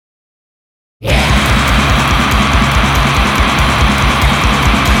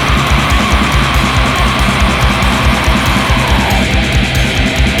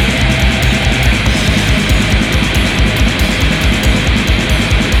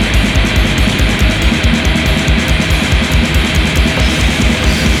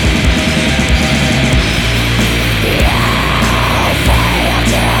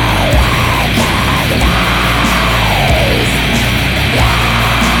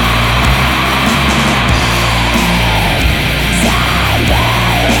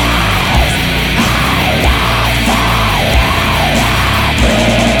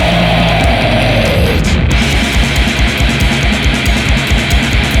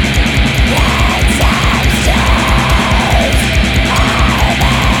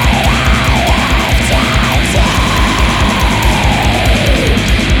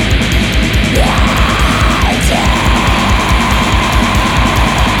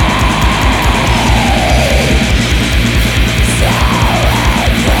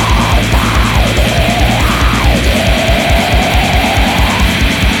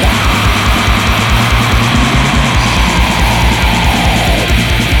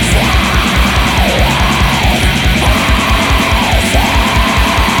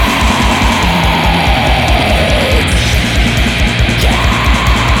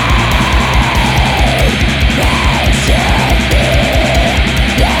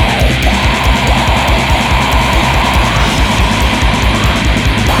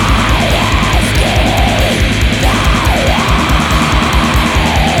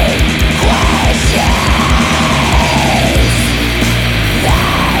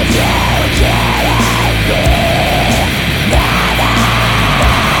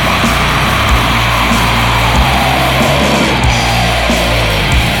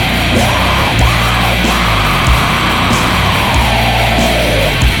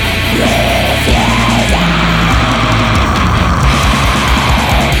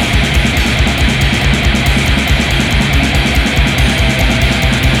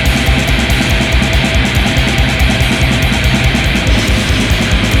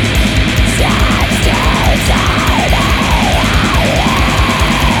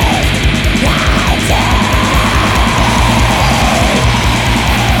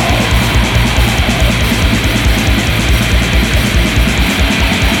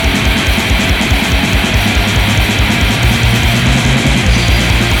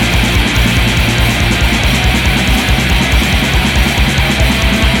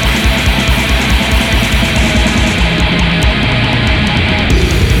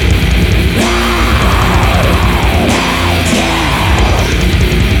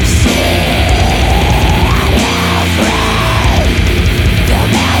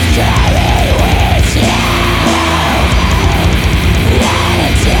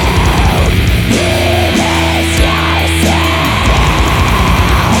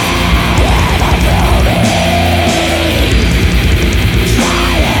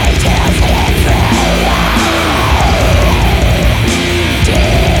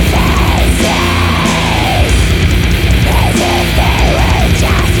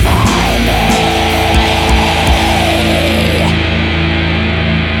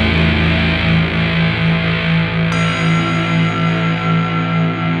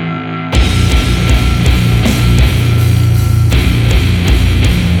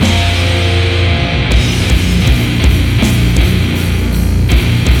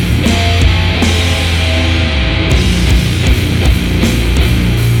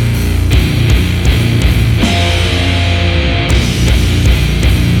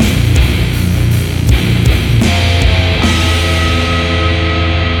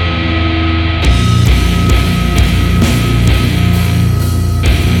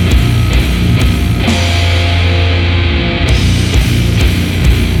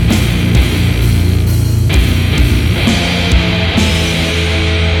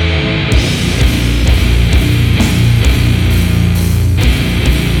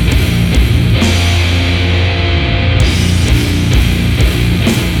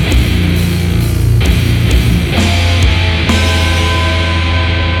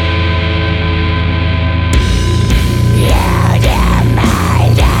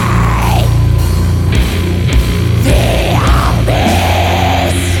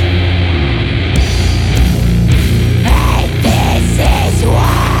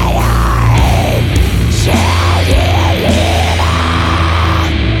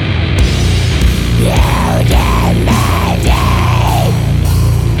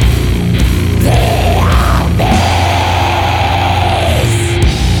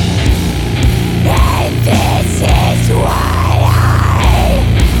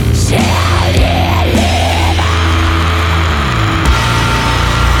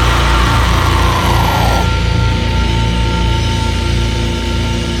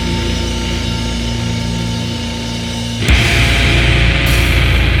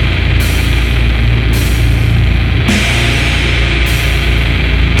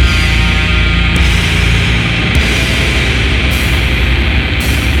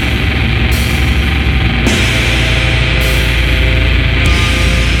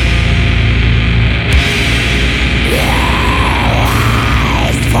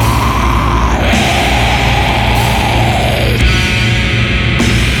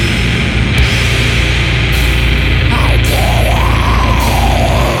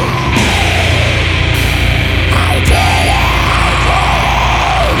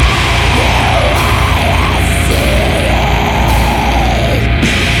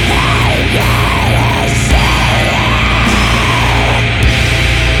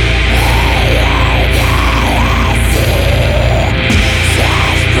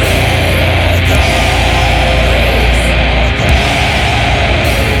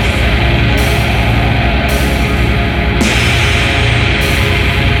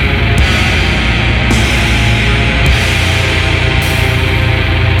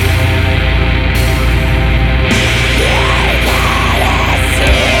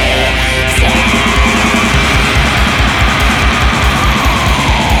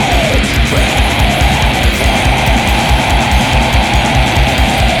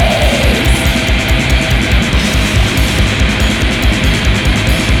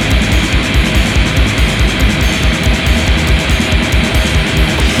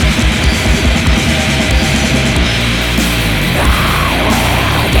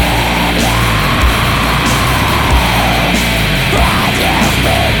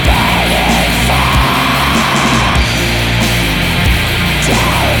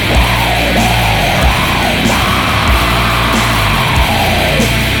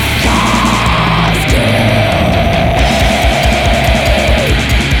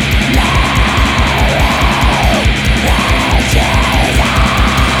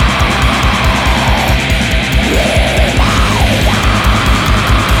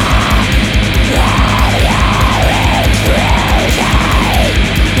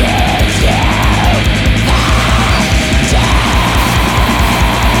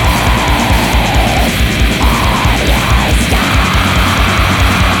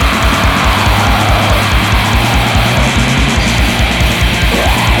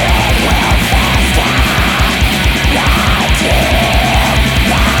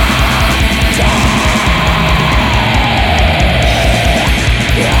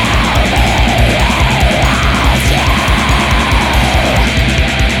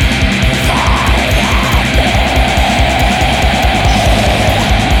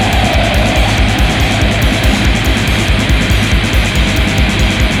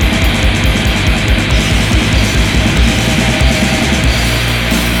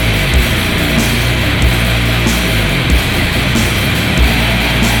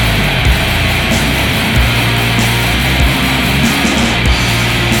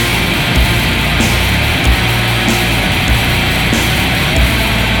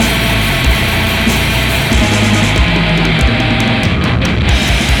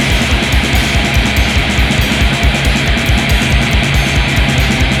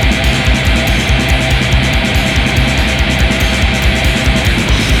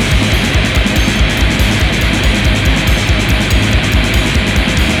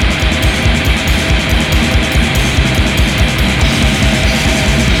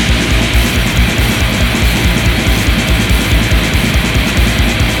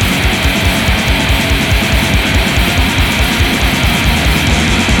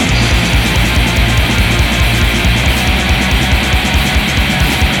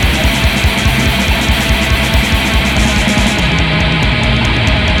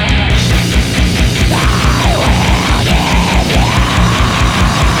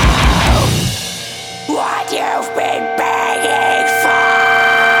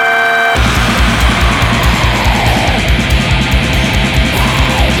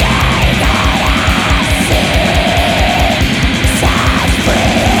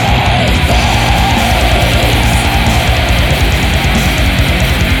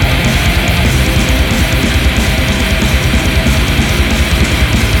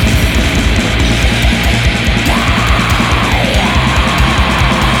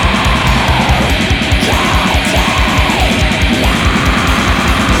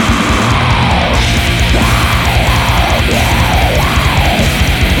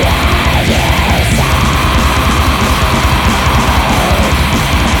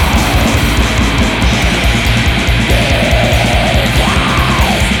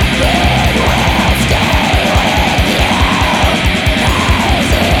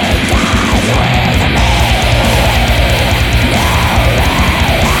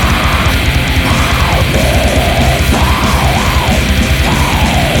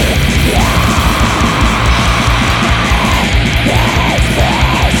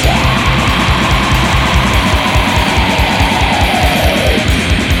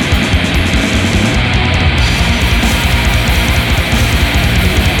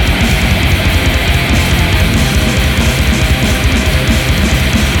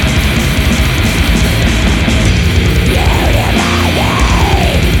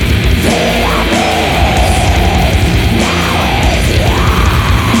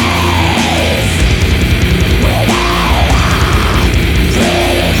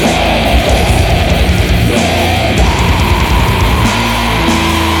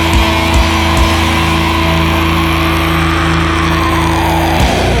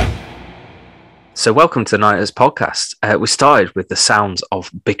So welcome to the Nighters podcast. We started with the sounds of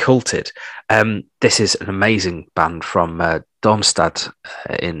Beculted. This is an amazing band from Darmstadt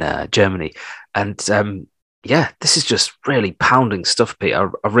in Germany. And this is just really pounding stuff, Pete. I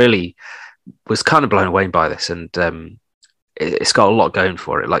really was kind of blown away by this, and it's got a lot going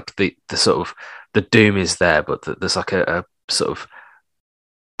for it. Like the sort of the doom is there, but there's like a sort of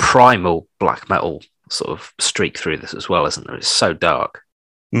primal black metal sort of streak through this as well, isn't there? It's so dark.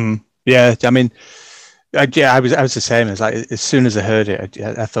 Yeah, I mean, I was the same. It's like as soon as I heard it,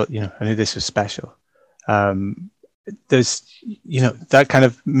 I thought, I knew this was special. There's, that kind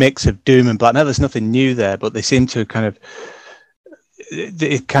of mix of doom and black metal. There's nothing new there, but they seem to kind of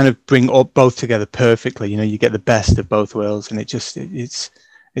bring up both together perfectly. You get the best of both worlds, and it's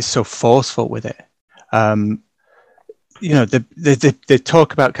so forceful with it. They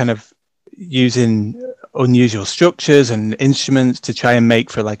talk about kind of using unusual structures and instruments to try and make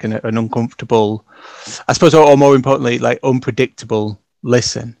for like an uncomfortable, I suppose, or more importantly, like unpredictable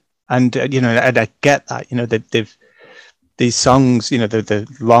listen. And and I get that. They've these songs, the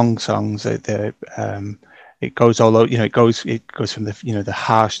long songs, it goes all over. It goes from the the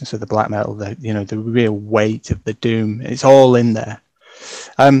harshness of the black metal, the real weight of the doom. It's all in there.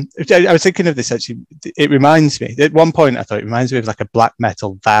 I was thinking of this actually. It reminds me at one point. I thought it reminds me of like a black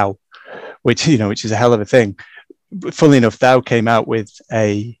metal Thou, which is a hell of a thing. But funnily enough, Thou came out with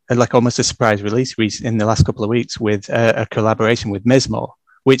a like almost a surprise release in the last couple of weeks with a collaboration with Mizmor,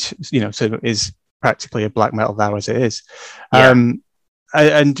 which so is practically a black metal Thou as it is. Yeah.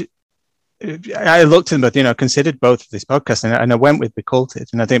 And I looked at them both, considered both of this podcast, and I went with Beculted.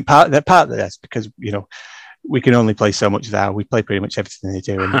 And I think part of that's because we can only play so much Thou. We play pretty much everything they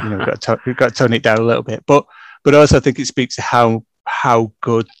do, and we've got to tone it down a little bit. But also I think it speaks to how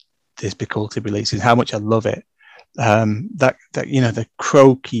good this Beculted release is, how much I love it. That the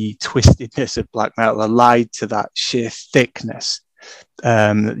croaky twistedness of black metal allied to that sheer thickness.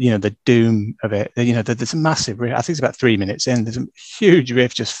 The doom of it. There's a massive riff. I think it's about 3 minutes in. There's a huge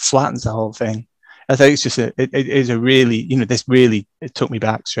riff, just flattens the whole thing. I think it's just it is a really, this really, it took me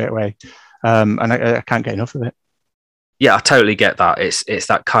back straight away. And I can't get enough of it. Yeah, I totally get that. It's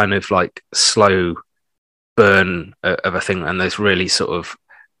that kind of like slow burn of a thing, and there's really sort of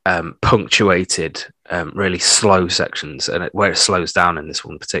punctuated, really slow sections, and where it slows down in this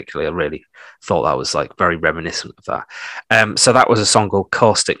one particularly, I really thought that was like very reminiscent of that. So that was a song called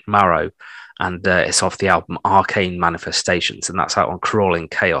Caustic, Marrow, and it's off the album Arcane Manifestations, and that's out on Crawling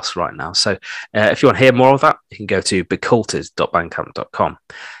Chaos right now. So if you want to hear more of that, you can go to beculted.bandcamp.com.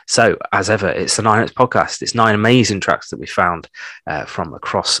 So as ever, it's the 9 podcast. It's 9 amazing tracks that we found from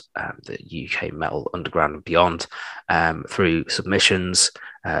across the UK metal underground and beyond, through submissions,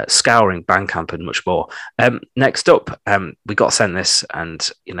 scouring Bandcamp and much more. Next up, we got sent this, and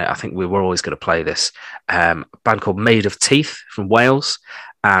I think we were always going to play this. Band called Made of Teeth from Wales.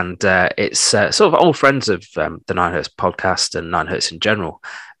 And it's sort of old friends of the 9 Hertz podcast and 9 Hertz in general.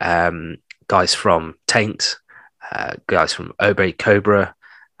 Guys from Taint, guys from Obey Cobra.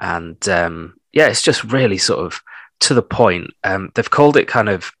 And it's just really sort of to the point. They've called it kind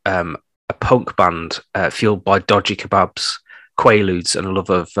of a punk band fueled by dodgy kebabs, quaaludes, and a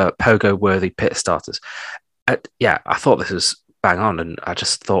love of pogo-worthy pit starters. I thought this was bang on, and I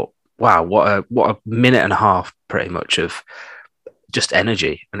just thought, wow, what a minute and a half pretty much of just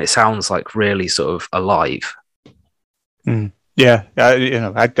energy, and it sounds like really sort of alive. Yeah,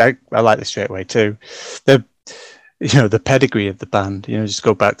 I like this straight away too. The pedigree of the band, just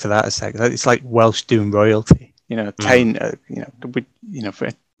go back to that a second. It's like Welsh doom royalty. Taint, for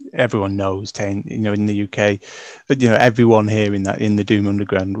everyone knows Taint, in the UK, but everyone here in the doom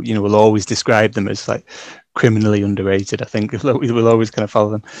underground, will always describe them as like criminally underrated. I think we'll always kind of follow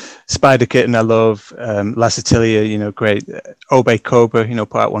them. Spider Kitten, I love. Lassatilia, great. Obey Cobra,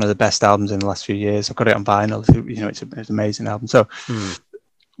 put out one of the best albums in the last few years. I've got it on vinyl. It's an amazing album. So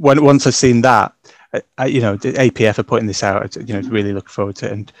once I've seen that, the APF are putting this out. Really looking forward to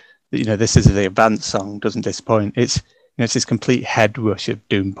it. And this is the advanced song, doesn't disappoint. It's this complete head rush of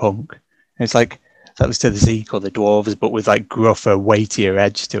doom punk. And it's like that was to the Zeke or the Dwarves, but with like gruffer, weightier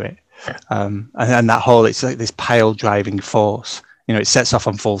edge to it. And that whole, it's like this pile driving force. It sets off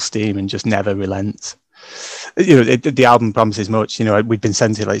on full steam and just never relents. The album promises much. We've been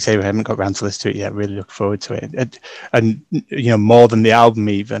sent it, like say, we haven't got around to listen to it yet. Really look forward to it. And more than the album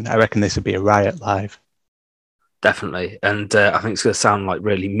even, I reckon this would be a riot live. Definitely. And I think it's going to sound like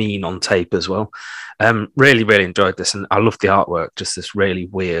really mean on tape as well. Really, really enjoyed this. And I love the artwork, just this really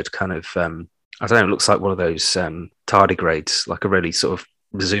weird kind of, I don't know, it looks like one of those tardigrades, like a really sort of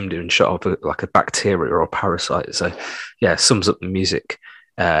zoomed in shot of like a bacteria or a parasite. So yeah, sums up the music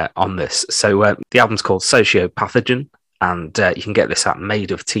on this. So the album's called Sociopathogen, and you can get this at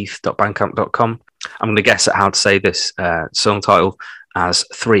madeofteeth.bandcamp.com. I'm going to guess at how to say this song title as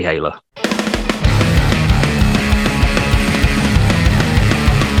 3a1er.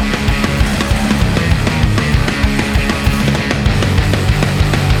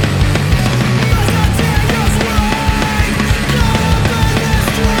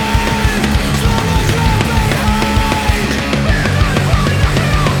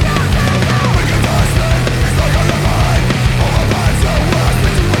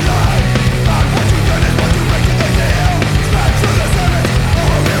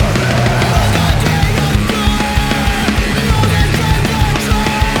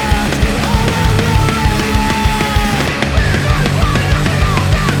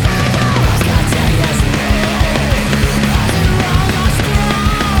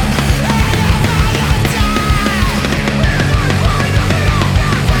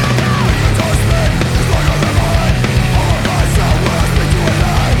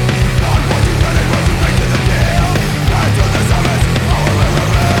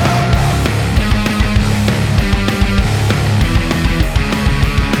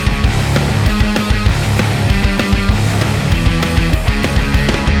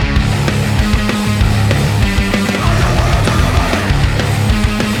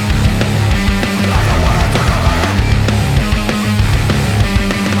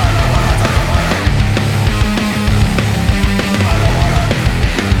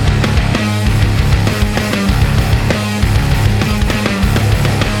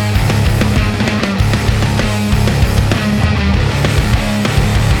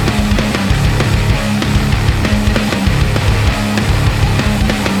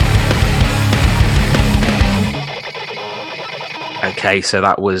 Okay, so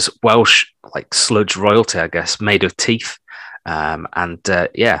that was Welsh, like sludge royalty, I guess, Made of Teeth.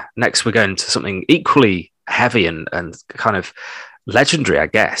 Next we're going to something equally heavy and kind of legendary, I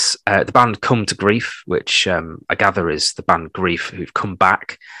guess. The band Come To Grief, which I gather is the band Grief, who've come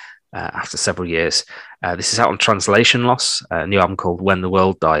back after several years. This is out on Translation Loss, a new album called When the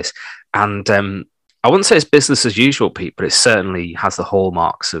World Dies. And I wouldn't say it's business as usual, Pete, but it certainly has the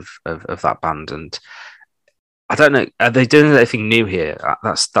hallmarks of that band. And I don't know, are they doing anything new here?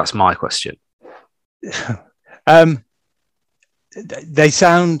 That's my question. They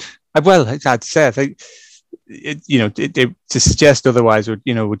sound, well, I'd say, I think, to suggest otherwise would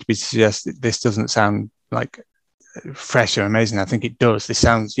be to suggest that this doesn't sound like fresh or amazing. I think it does. This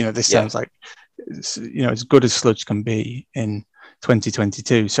sounds, sounds like, as good as sludge can be in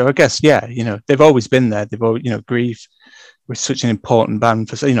 2022. So I guess, they've always been there. They've always, Grief was such an important band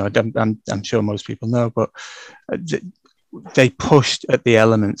for, I'm sure most people know, but they pushed at the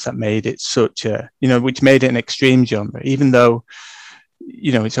elements that made it such a, which made it an extreme genre, even though,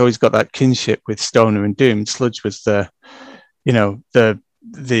 it's always got that kinship with stoner and doom. Sludge was the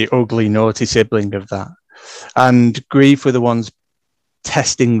ugly, naughty sibling of that. And Grief were the ones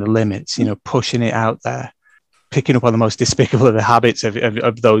testing the limits, pushing it out there, picking up on the most despicable of the habits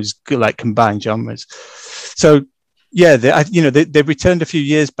of those like combined genres. So, yeah, they've returned a few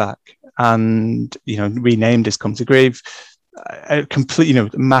years back and, renamed as Come To Grief. A complete,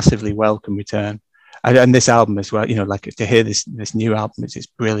 massively welcome return. And this album as well, like to hear this new album is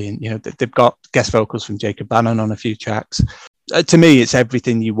brilliant. They've got guest vocals from Jacob Bannon on a few tracks. To me, it's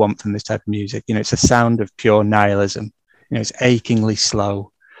everything you want from this type of music. It's a sound of pure nihilism. It's achingly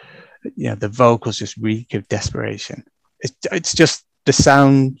slow. The vocals just reek of desperation. It's just the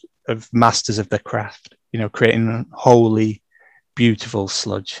sound of masters of their craft, creating a wholly beautiful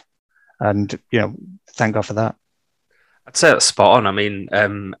sludge. And, thank God for that. I'd say that's spot on. I mean,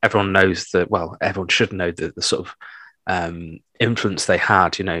 everyone knows that, well, everyone should know the sort of influence they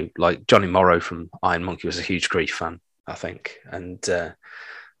had, like Johnny Morrow from Iron Monkey was a huge Grief fan, I think. And, the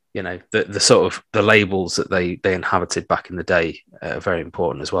sort of the labels that they inhabited back in the day are very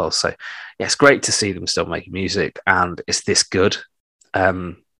important as well. So, yeah, it's great to see them still making music and it's this good.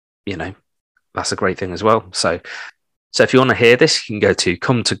 That's a great thing as well. So if you want to hear this, you can go to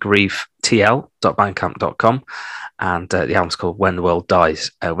cometogrief.bandcamp.com and the album's called When the World Dies.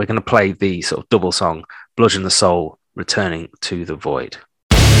 We're going to play the sort of double song, Bludgeon the Soul, Returning to the Void.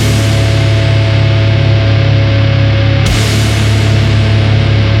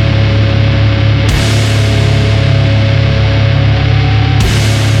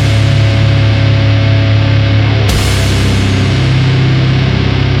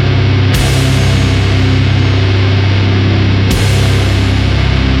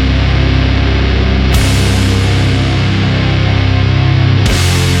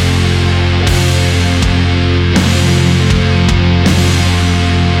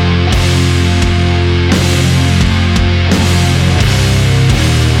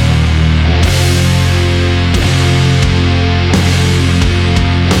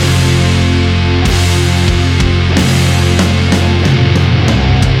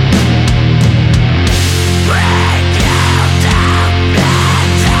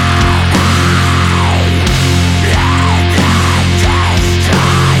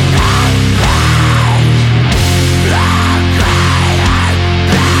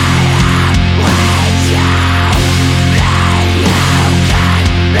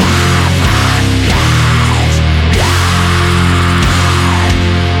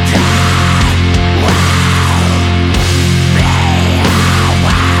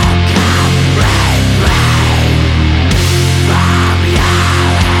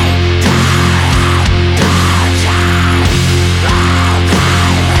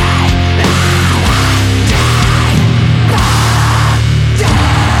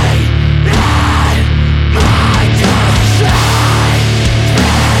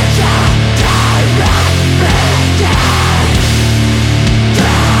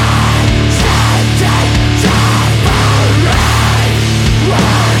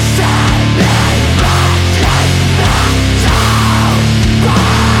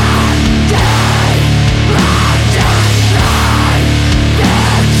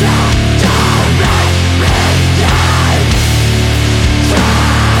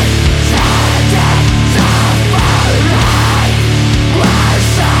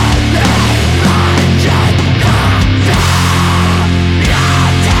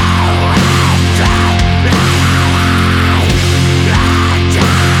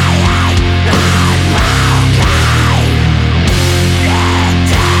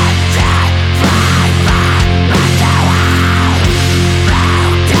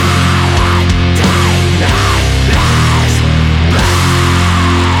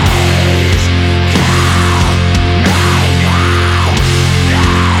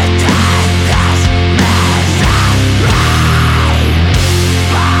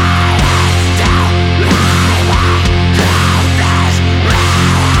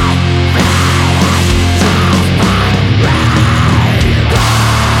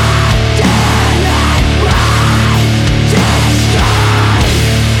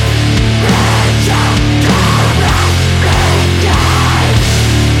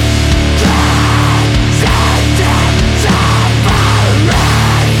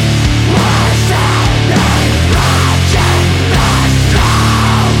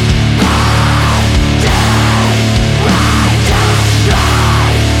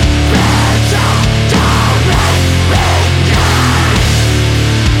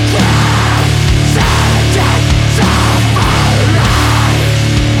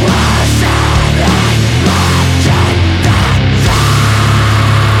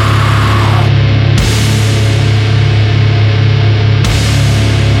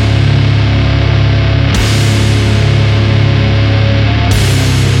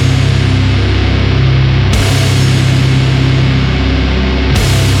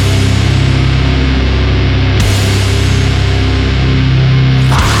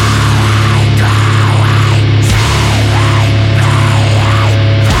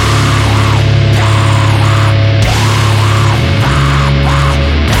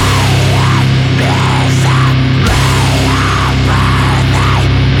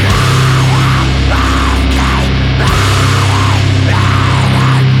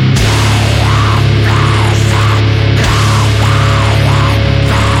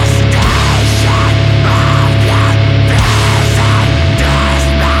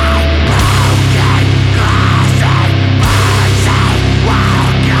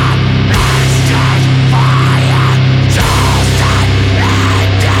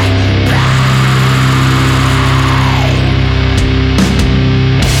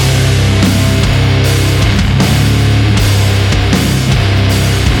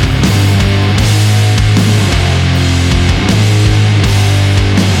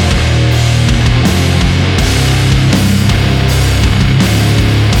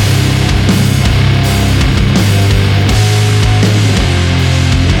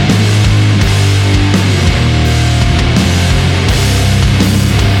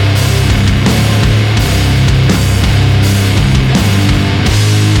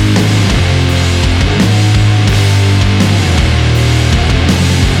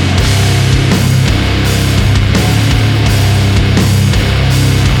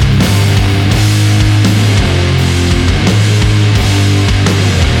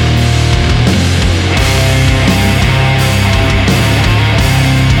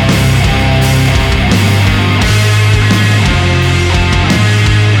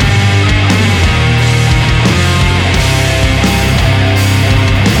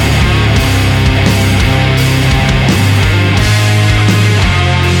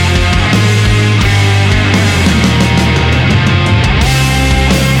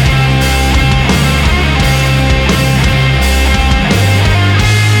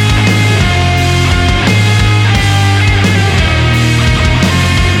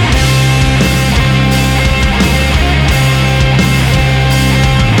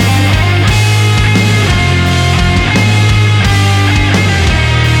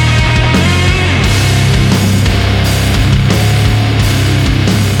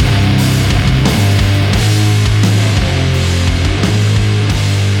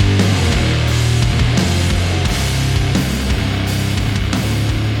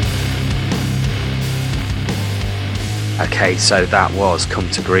 Okay, so that was Come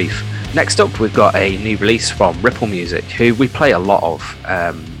To Grief. Next up, we've got a new release from Ripple Music, who we play a lot of,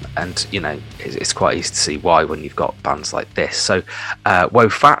 and you know, it's quite easy to see why when you've got bands like this. So,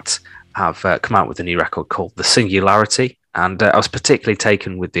 Wofat have come out with a new record called The Singularity, and I was particularly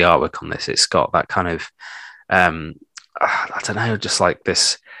taken with the artwork on this. It's got that kind of, I don't know, just like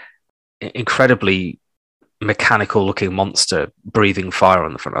this incredibly mechanical looking monster breathing fire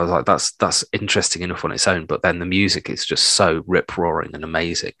on the front. I was like, that's interesting enough on its own, but then the music is just so rip roaring and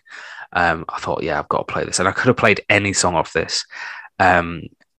amazing. I thought, yeah, I've got to play this, and I could have played any song off this,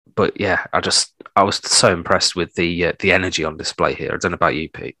 but yeah, I was so impressed with the energy on display here. I don't know about you,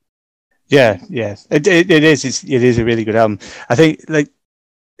 Pete. Yeah, it is a really good album. I think, like,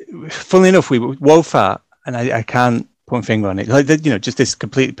 funnily enough, we Wofat, and I can't put my finger on it, like, you know, just this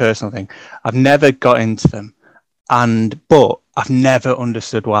completely personal thing. I've never got into them, but I've never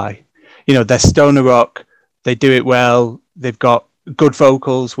understood why. You know, they're stoner rock, they do it well, they've got good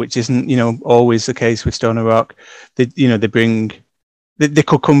vocals, which isn't, you know, always the case with stoner rock. They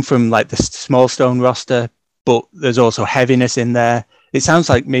could come from like the Small Stone roster, but there's also heaviness in there. It sounds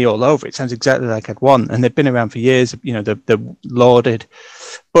like me all over. It sounds exactly like I'd want, and they've been around for years. You know, they're lauded,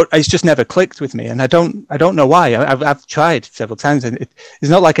 but it's just never clicked with me, and I don't know why. I've tried several times, and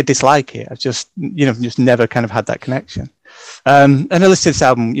it's not like I dislike it. I've just never kind of had that connection. And I listened to this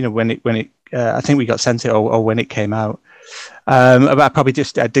album, you know, when it I think we got sent it, or when it came out. I probably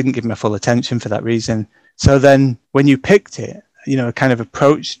I didn't give my full attention for that reason. So then when you picked it, you know, kind of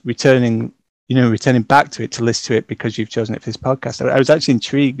approached returning back to it to listen to it because you've chosen it for this podcast. I was actually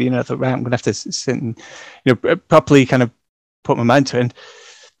intrigued. You know, I thought, right, I'm going to have to sit and, you know, properly kind of put my mind to it. And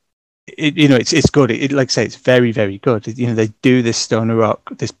it's good. It, like I say, it's very, very good. You know, they do this stoner rock,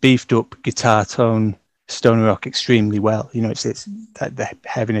 this beefed up guitar tone stoner rock extremely well. You know, it's that the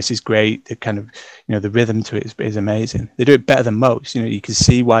heaviness is great. The kind of, you know, the rhythm to it is amazing. They do it better than most. You know, you can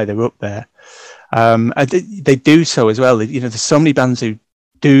see why they're up there. And they do so as well. You know, there's so many bands who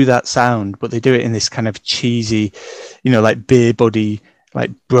do that sound, but they do it in this kind of cheesy, you know, like beer buddy, like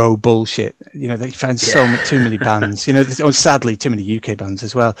bro bullshit. You know, they find too many bands. You know, sadly too many UK bands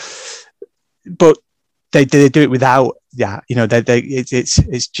as well. But they do it without that. You know,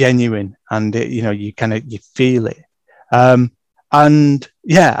 it's genuine, and you know, you feel it. And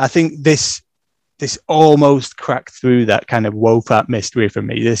yeah, I think this almost cracked through that kind of Wofat mystery for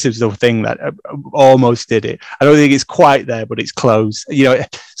me. This is the thing that almost did it. I don't think it's quite there, but it's close. You know,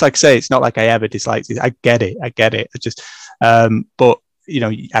 it's like I say, it's not like I ever disliked it. I get it. I just, but you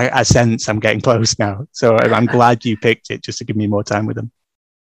know, I sense I'm getting close now. So I'm glad you picked it just to give me more time with them.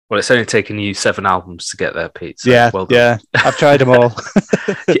 Well, it's only taken you 7 albums to get there, Pete. So yeah, well done. Yeah, I've tried them all.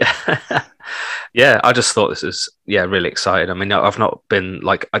 Yeah, I just thought this was really exciting. I mean, I've not been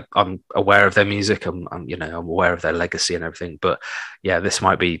like I'm aware of their music. I'm aware of their legacy and everything. But yeah, this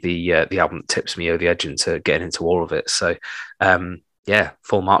might be the album that tips me over the edge into getting into all of it. So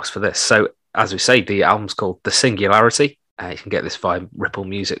full marks for this. So as we say, the album's called The Singularity. You can get this via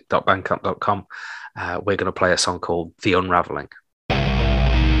ripplemusic.bandcamp.com. We're going to play a song called The Unraveling.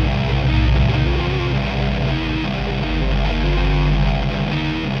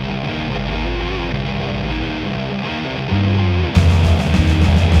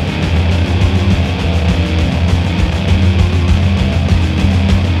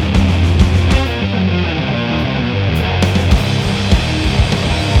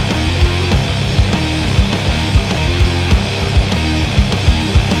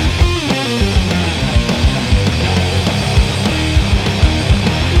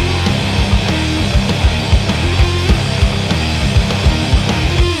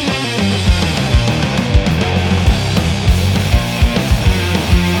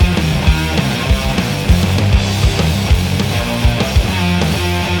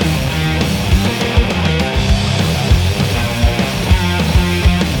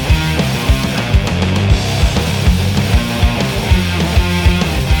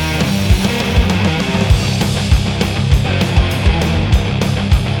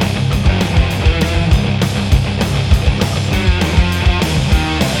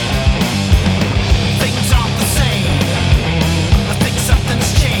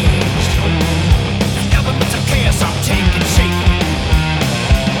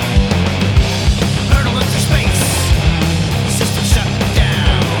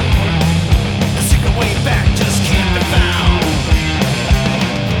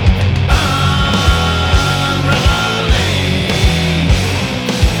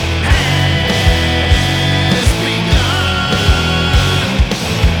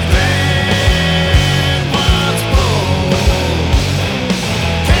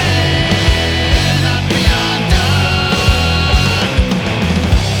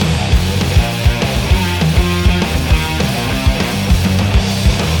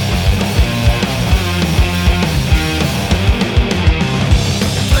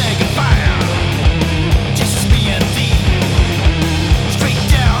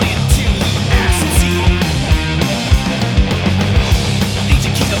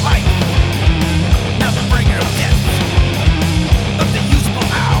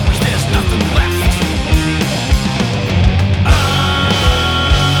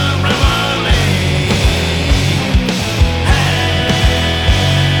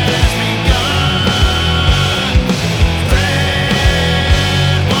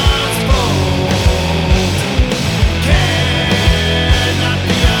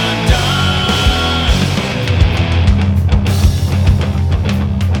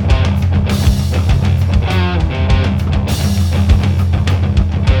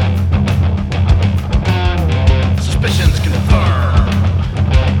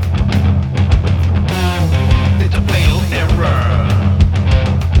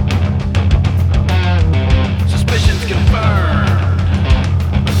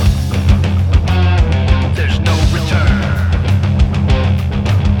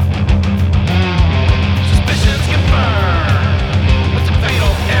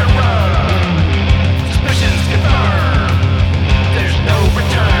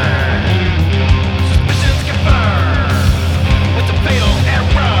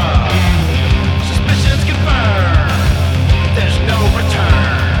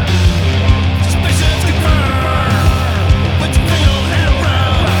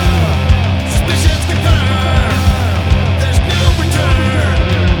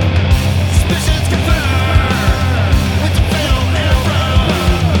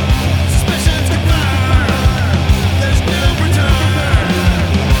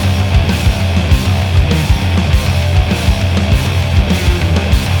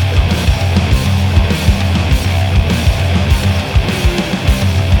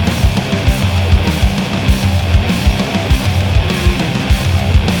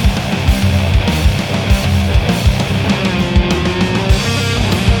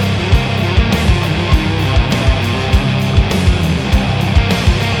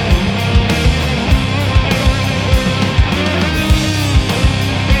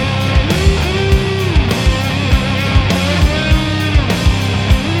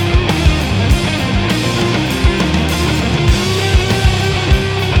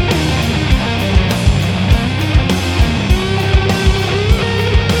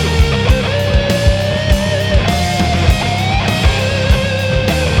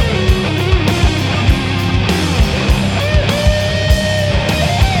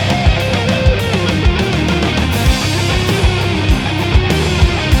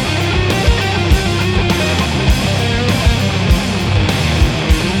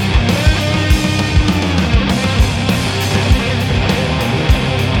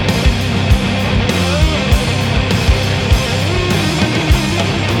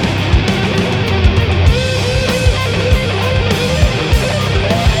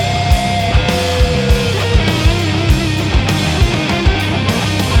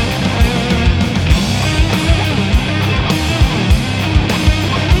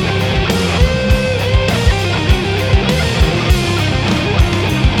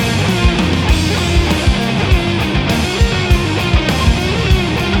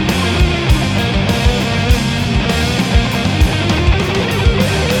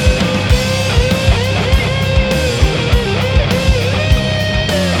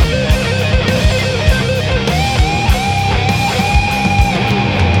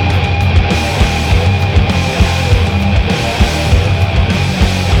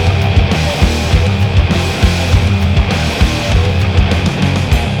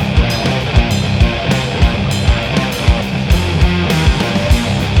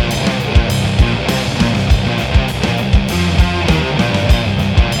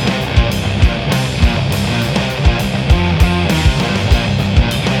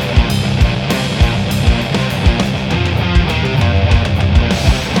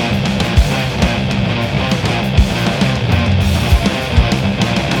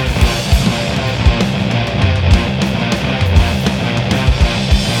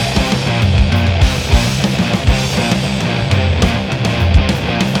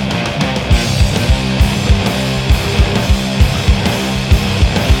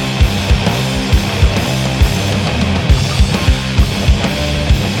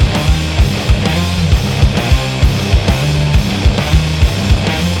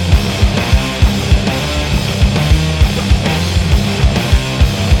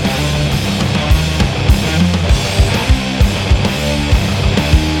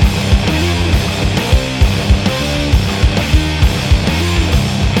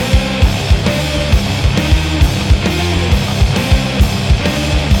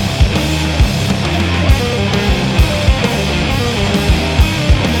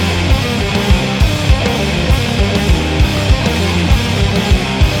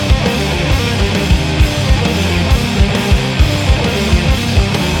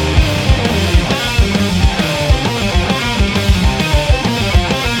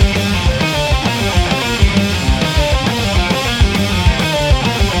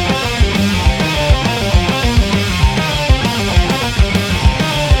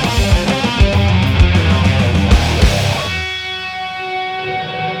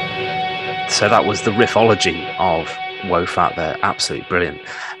 So that was the riffology of Wofat there. Absolutely brilliant.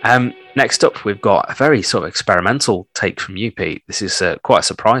 Next up, we've got a very sort of experimental take from you, Pete. This is quite a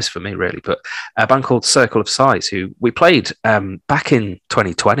surprise for me, really, but a band called Circle of Sighs, who we played back in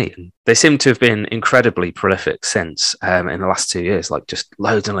 2020. And they seem to have been incredibly prolific since in the last 2 years, like just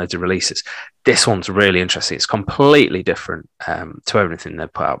loads and loads of releases. This one's really interesting. It's completely different to everything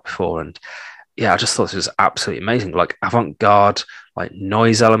they've put out before. And yeah, I just thought it was absolutely amazing, like avant-garde, like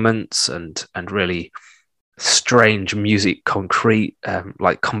noise elements and really strange music, concrete,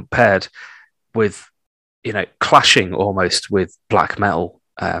 like compared with, clashing almost with black metal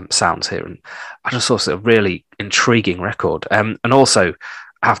sounds here. And I just thought it was a really intriguing record. And also,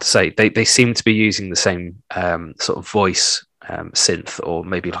 I have to say, they seem to be using the same sort of voice synth, or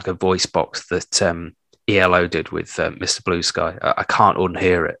maybe like a voice box that ELO did with Mr. Blue Sky. I can't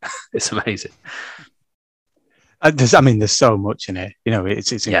unhear it. It's amazing. There's so much in it.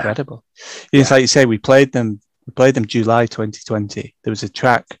 It's incredible. It's like you say, we played them July 2020. There was a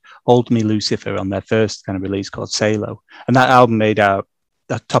track, Hold Me Lucifer, on their first kind of release called Salo, and that album made out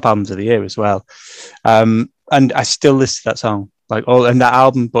the top albums of the year as well. And I still listen to that song, and that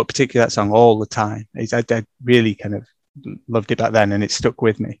album, but particularly that song, all the time. I really kind of loved it back then, and it stuck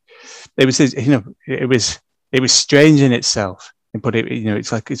with me. It was strange in itself, but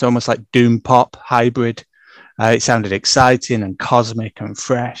it's almost like doom pop hybrid. It sounded exciting and cosmic and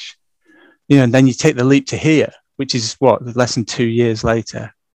fresh, and then you take the leap to here, which is less than 2 years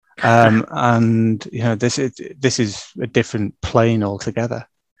later. This is a different plane altogether.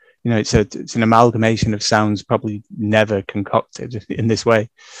 It's an amalgamation of sounds probably never concocted in this way.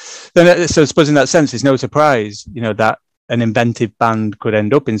 So I suppose in that sense, it's no surprise, that an inventive band could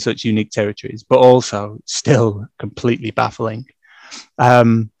end up in such unique territories, but also still completely baffling.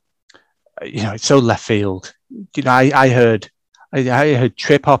 It's so left field. I heard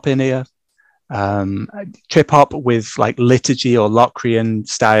trip hop in here, trip hop with like liturgy or Locrian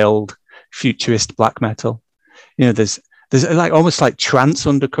styled futurist black metal. There's like almost like trance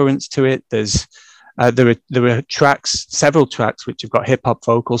undercurrents to it. There are several tracks which have got hip hop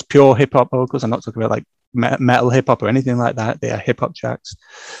vocals, pure hip hop vocals. I'm not talking about like metal hip hop or anything like that. They are hip hop tracks,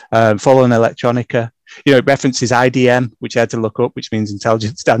 following electronica. It references IDM, which I had to look up, which means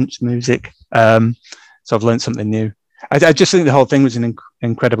intelligent dance music. So I've learned something new. I just think the whole thing was an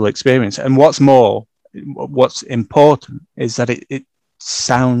incredible experience. And what's important is that it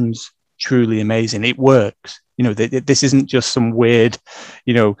sounds truly amazing. It works. This isn't just some weird,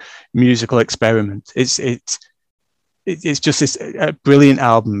 musical experiment. It's just this brilliant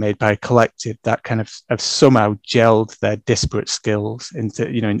album made by a collective that kind of have somehow gelled their disparate skills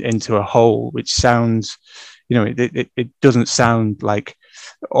into a whole, which sounds, it doesn't sound like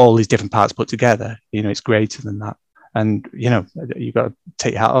all these different parts put together. It's greater than that. And, you've got to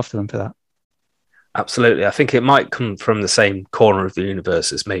take your hat off to them for that. Absolutely. I think it might come from the same corner of the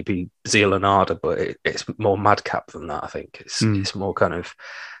universe as maybe Zeal and Ardor, but it's more madcap than that. I think it's more kind of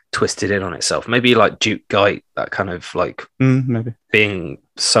twisted in on itself. Maybe like Duke Geit, that kind of like maybe being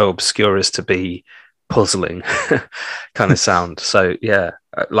so obscure as to be puzzling kind of sound. So yeah,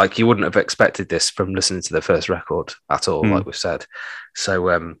 like you wouldn't have expected this from listening to their first record at all, like we've said.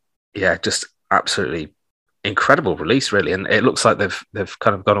 So yeah, just absolutely incredible release, really. And it looks like they've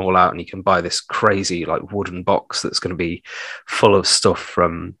kind of gone all out, and you can buy this crazy like wooden box that's going to be full of stuff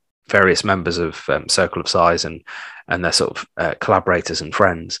from various members of Circle of Sighs and their sort of collaborators and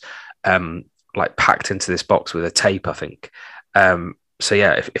friends, like packed into this box with a tape, I think. So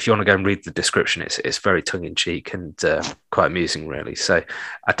yeah, if you want to go and read the description, it's very tongue-in-cheek and quite amusing, really. So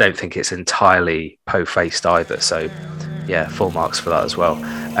I don't think it's entirely po-faced either. So yeah, full marks for that as well.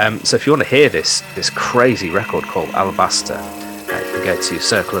 So if you want to hear this crazy record called Alabaster, you can go to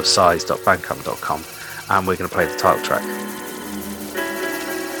circleofsighs.bandcamp.com, and we're going to play the title track.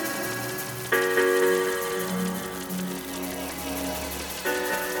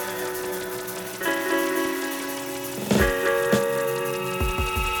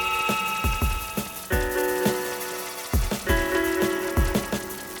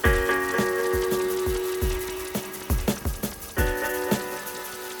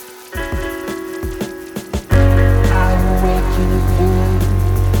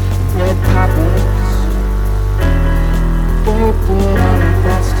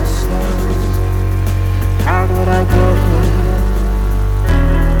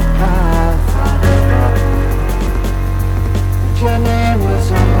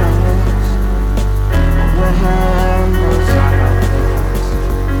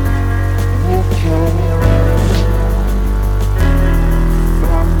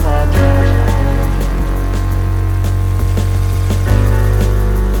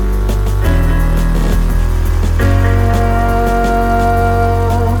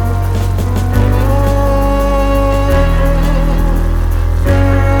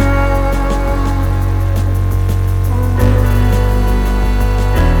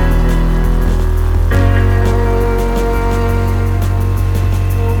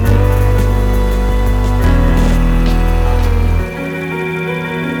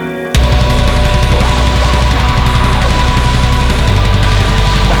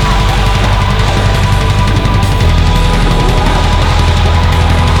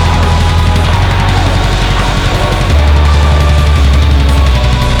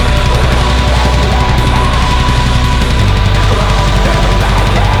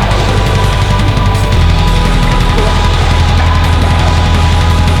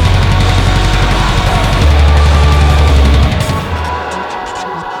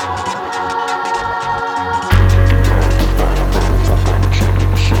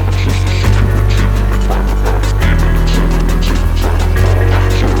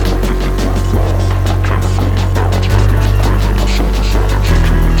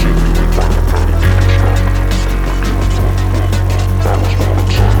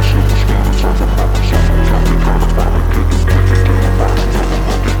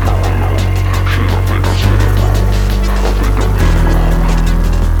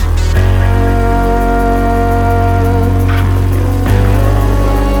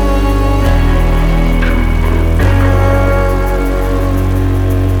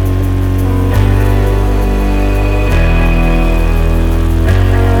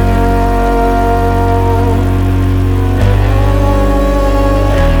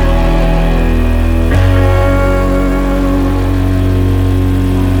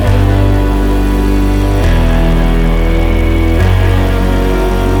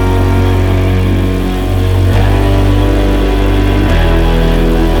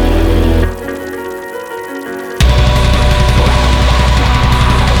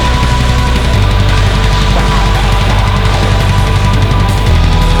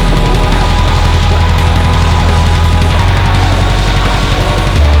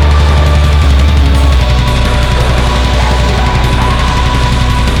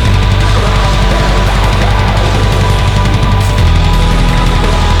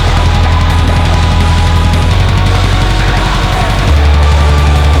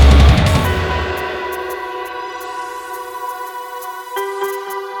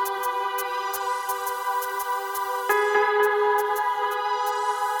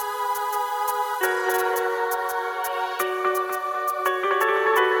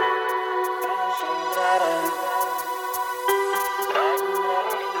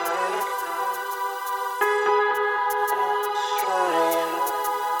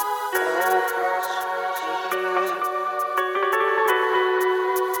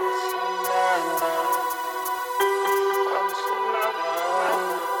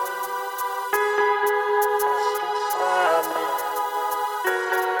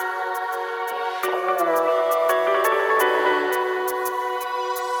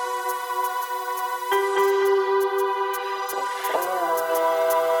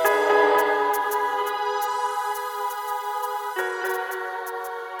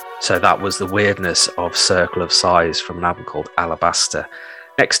 So that was the weirdness of Circle of Sighs from an album called Alabaster.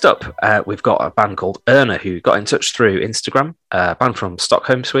 Next up, we've got a band called Urna who got in touch through Instagram, a band from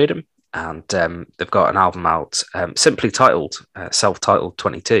Stockholm, Sweden. And they've got an album out simply titled, self-titled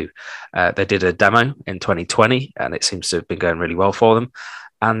 22. They did a demo in 2020 and it seems to have been going really well for them.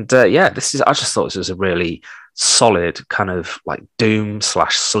 And I just thought this was a really solid kind of like doom /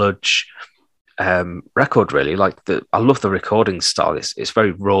 sludge record, really. I love the recording style. It's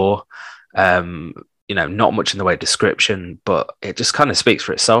very raw, not much in the way of description, but it just kind of speaks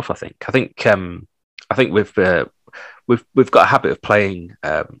for itself. I think we've got a habit of playing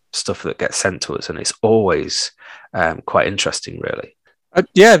stuff that gets sent to us, and it's always quite interesting, really. I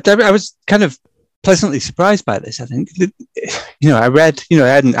was kind of pleasantly surprised by this. I think, I read, I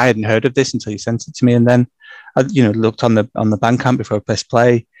hadn't heard of this until you sent it to me, and then I, looked on the Bandcamp before I pressed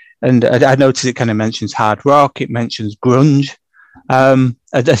play. And I noticed it kind of mentions hard rock, it mentions grunge,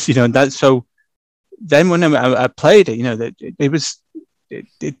 so. Then when I played it,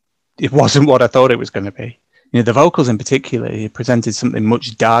 it wasn't what I thought it was going to be. The vocals in particular, it presented something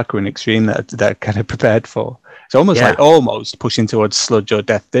much darker and extreme that I kind of prepared for. It's almost pushing towards sludge or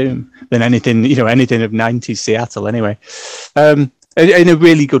death doom than anything of 90s Seattle anyway. In a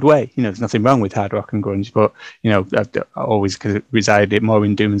really good way. There's nothing wrong with hard rock and grunge, but I've always kind of resided more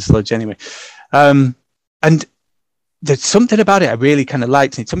in doom and sludge anyway. And there's something about it I really kind of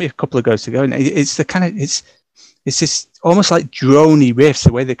liked. It took me a couple of goes to go, and it's it's this almost like drony riffs,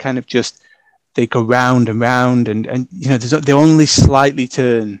 the way they kind of they go round and round, and they only slightly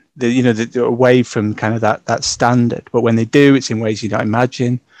turn they're away from kind of that standard, but when they do, it's in ways you don't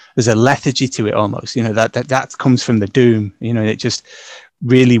imagine. There's a lethargy to it almost, that comes from the doom, it just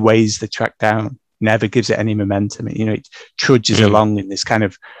really weighs the track down, never gives it any momentum. It trudges along in this kind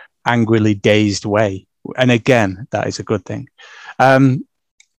of angrily dazed way. And again, that is a good thing. I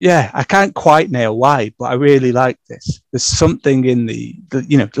can't quite nail why, but I really like this. There's something in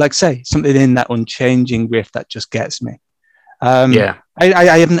something in that unchanging riff that just gets me. I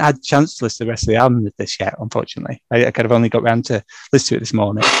haven't had a chance to listen to the rest of the album with this yet, unfortunately. I kind of only got around to listen to it this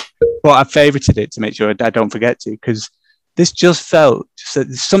morning, but I favorited it to make sure I don't forget to, because this just felt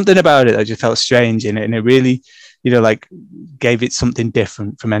something about it that just felt strange in it, and it really, gave it something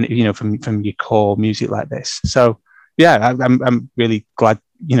different from any, from your core music like this. So yeah, I'm really glad,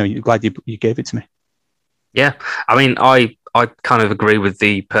 glad you gave it to me. Yeah, I mean, I kind of agree with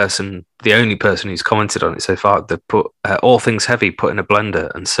the only person who's commented on it so far. They put all things heavy put in a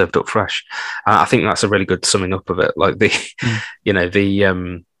blender and served up fresh. I think that's a really good summing up of it. Like the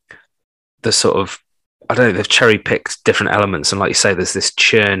sort of, I don't know, they've cherry picked different elements, and like you say, there's this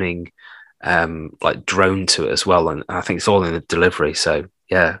churning like drone to it as well, and I think it's all in the delivery. So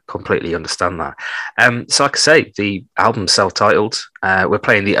yeah, completely understand that. So like I say, the album's self-titled. We're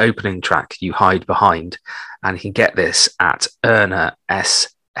playing the opening track, You Hide Behind, and you can get this at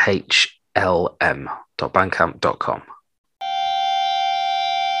urnashlm.bandcamp.com.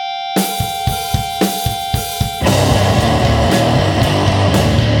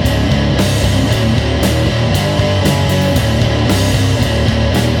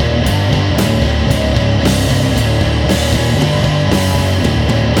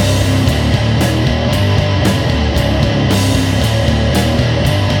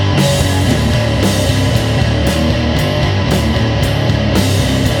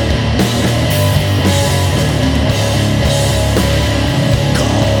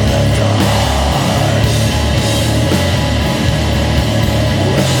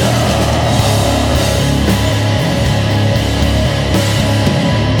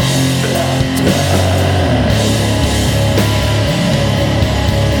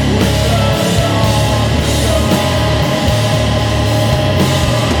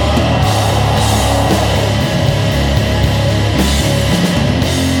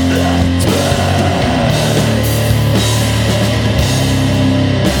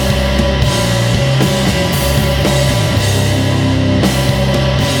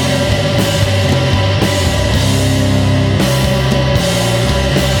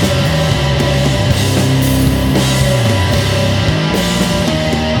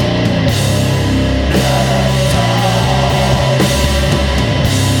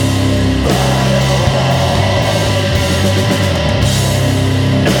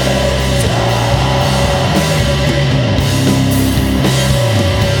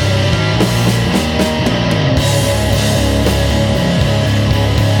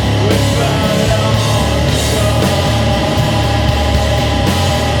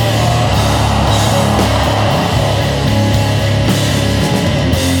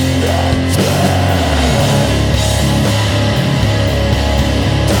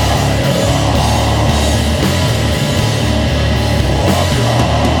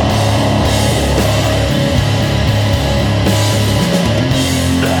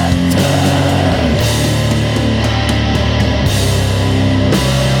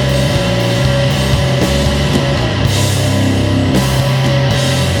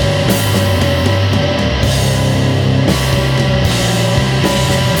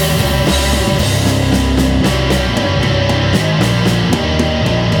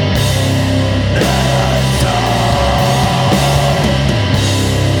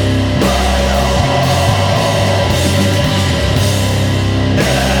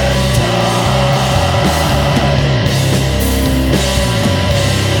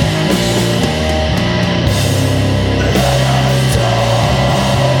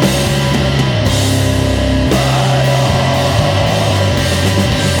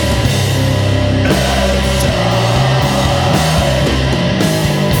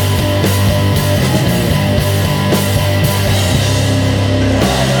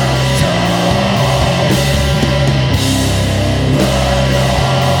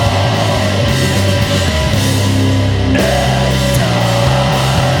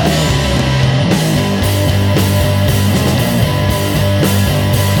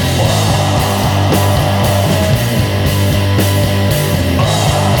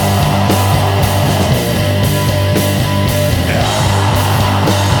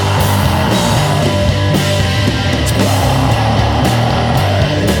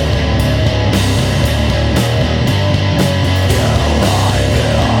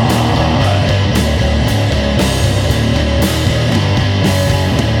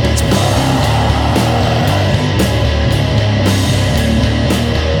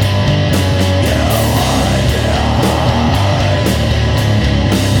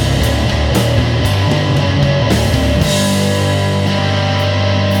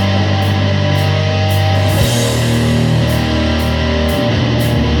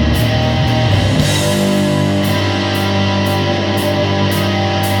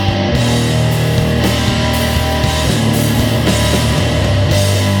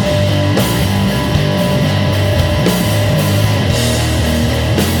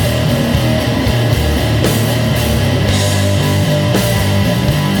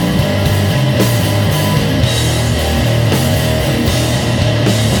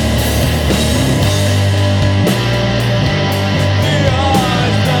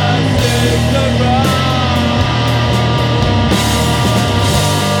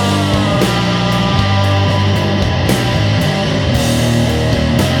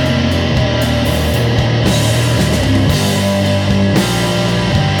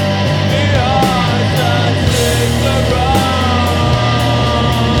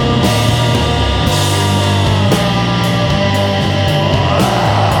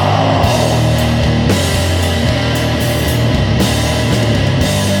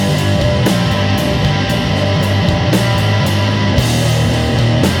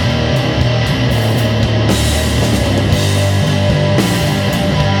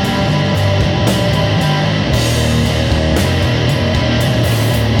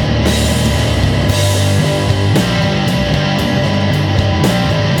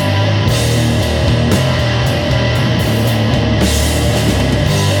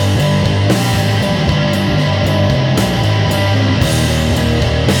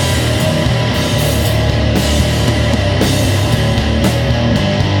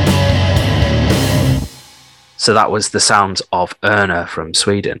 So that was the sounds of Urna from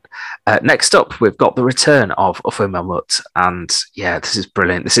Sweden. Next up, we've got the return of Ufomammut, and yeah, this is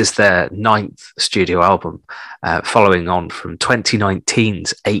brilliant. This is their 9th studio album, following on from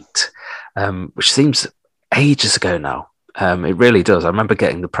 2019's 8, which seems ages ago now. It really does. I remember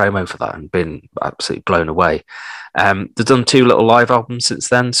getting the promo for that and being absolutely blown away. They've done 2 little live albums since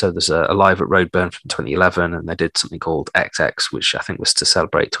then. So there's a live at Roadburn from 2011, and they did something called XX, which I think was to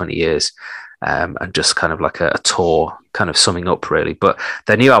celebrate 20 years. And just kind of like a tour kind of summing up, really. But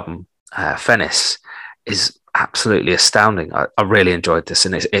their new album, Venice, is absolutely astounding. I really enjoyed this,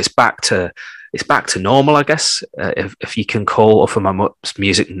 and it's back to normal, I guess, if you can call Ufomammut's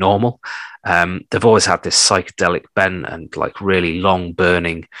music normal. They've always had this psychedelic bent and like really long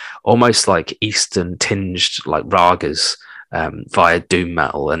burning, almost like Eastern tinged like ragas via doom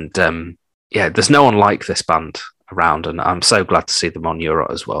metal. And yeah, there's no one like this band around, and I'm so glad to see them on Euro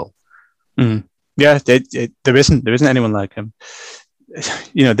as well. Mm. Yeah, there isn't anyone like them.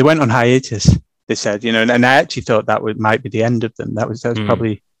 You know, they went on hiatus. They said, you know, and I actually thought that might be the end of them. That was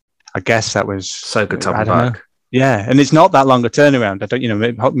probably, I guess that was so good to have them back. Yeah, and it's not that long a turnaround. I don't, you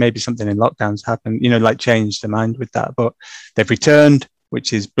know, maybe something in lockdowns happened, you know, like changed their mind with that. But they've returned,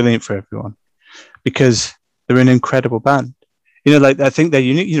 which is brilliant for everyone because they're an incredible band. You know, like I think they're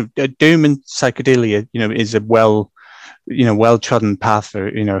unique. You know, doom and psychedelia, you know, is a well-trodden path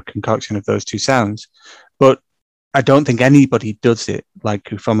for, you know, a concoction of those 2 sounds. But I don't think anybody does it like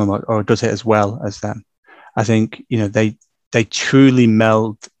Ufomammut or does it as well as them. I think, you know, they truly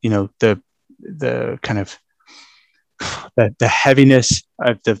meld, you know, the kind of the heaviness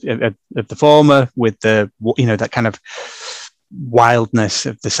of the former with the, you know, that kind of wildness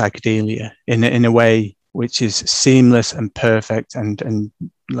of the psychedelia in a way which is seamless and perfect, and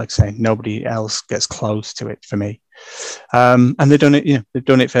like I say, nobody else gets close to it for me. And they've done it, you know, they've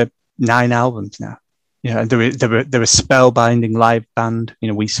done it for 9 albums now. You know, they're a spellbinding live band. You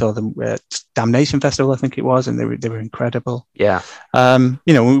know, we saw them at Damnation Festival, I think it was, and they were incredible. Yeah. You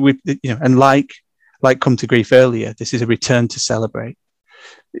know, and like Come To Grief earlier, this is a return to celebrate.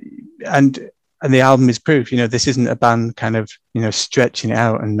 And the album is proof. You know, this isn't a band kind of, you know, stretching it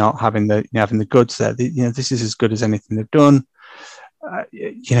out and not having the goods there. You know, this is as good as anything they've done.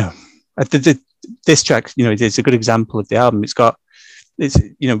 You know, this track, you know, is a good example of the album. It's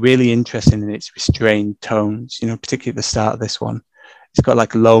you know, really interesting in its restrained tones. You know, particularly at the start of this one, it's got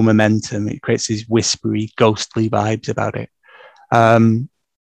like low momentum. It creates these whispery, ghostly vibes about it. I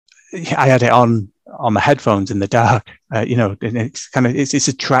had it on my headphones in the dark. You know, and it's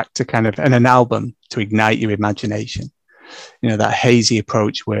a track to kind of, and an album to ignite your imagination. You know, that hazy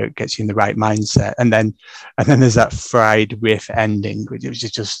approach where it gets you in the right mindset, and then there's that fried riff ending, which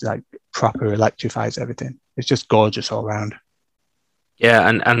is just like proper electrifies everything. It's just gorgeous all around. Yeah,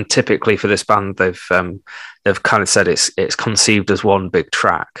 and typically for this band, they've kind of said it's conceived as one big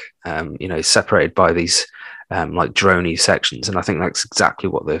track, you know, separated by these like droney sections, and I think that's exactly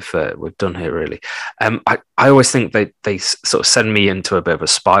what we've done here. Really, I always think they sort of send me into a bit of a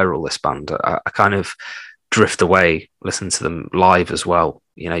spiral. This band, I kind of drift away, listen to them live as well.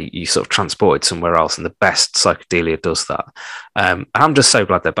 You know, you sort of transported somewhere else, and the best psychedelia does that. And I'm just so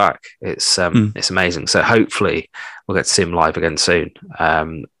glad they're back. It's amazing. So hopefully we'll get to see them live again soon.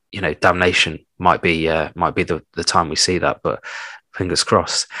 You know, Damnation might be the time we see that, but fingers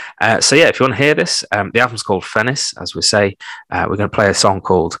crossed. So yeah, if you want to hear this, the album's called Venice, as we say. We're going to play a song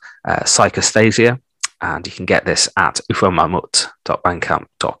called Psychostasia, and you can get this at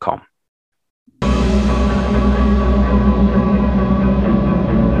ufomammut.bandcamp.com.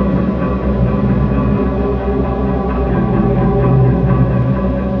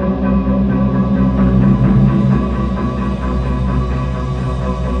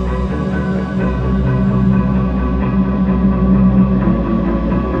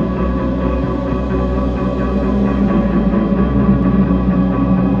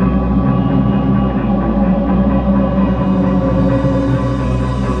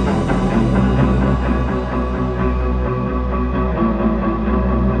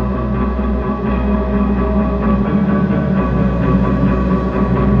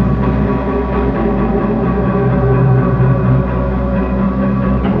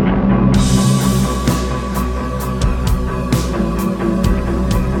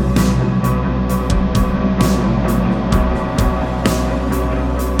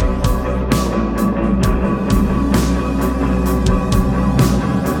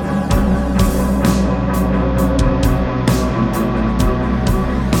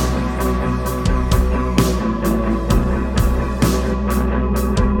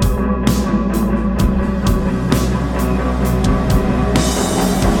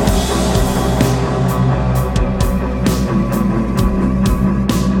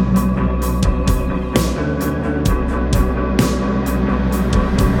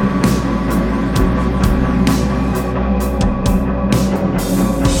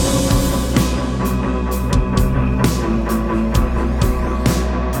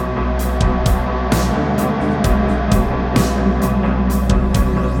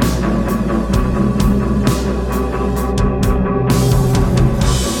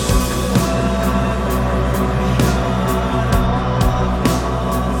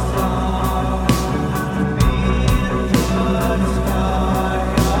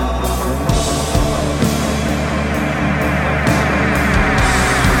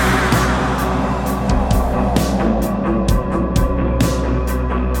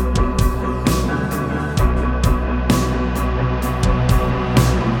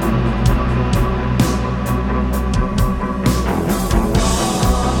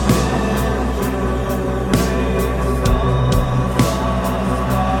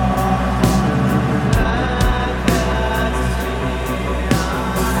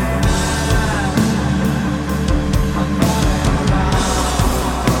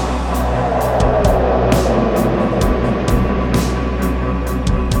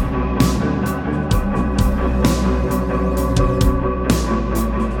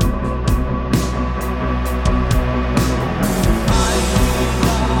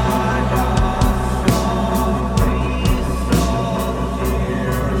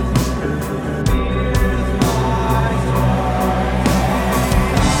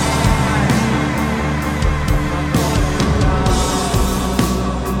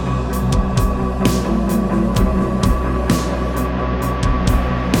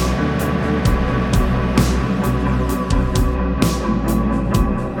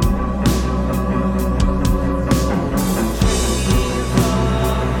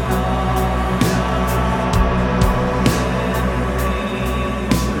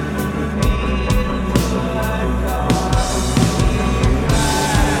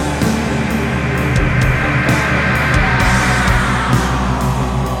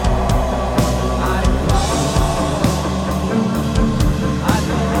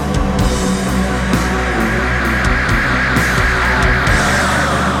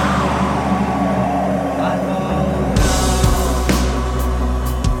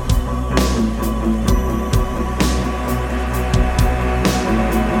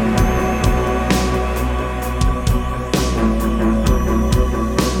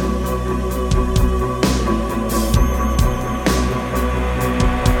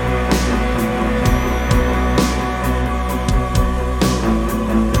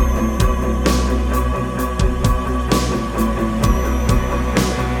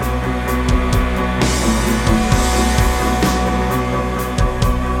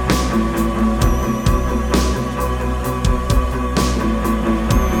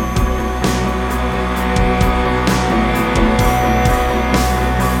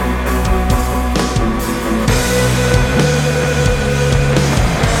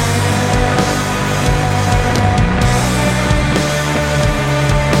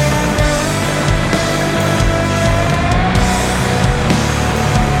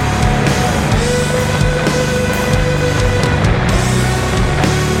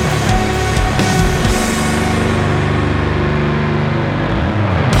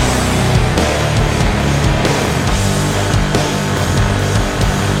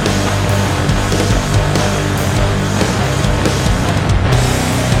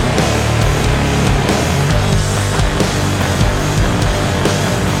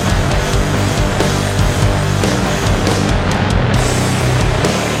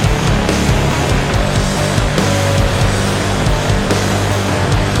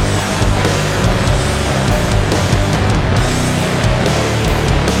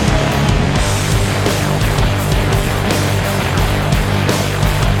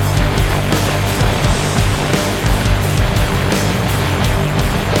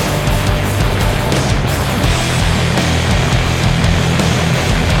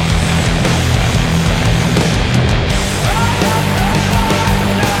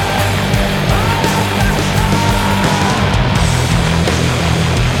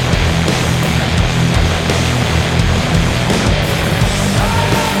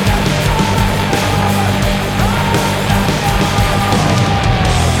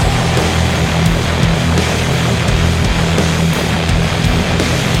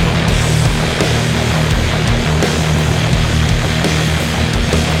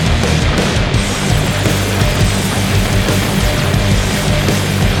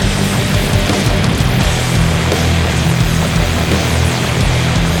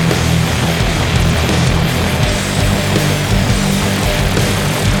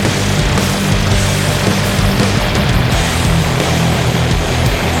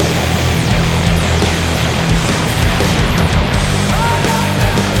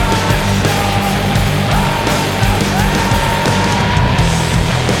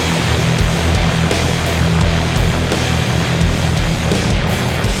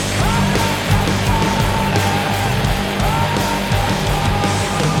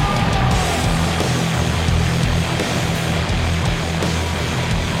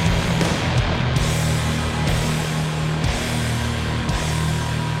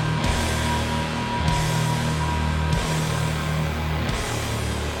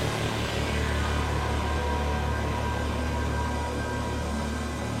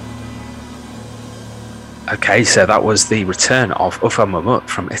 Okay, so that was the return of Ufomammut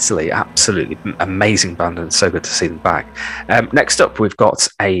from Italy. Absolutely amazing band, and so good to see them back. Next up, we've got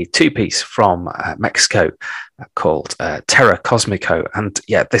a two-piece from Mexico called Terror Cosmico, and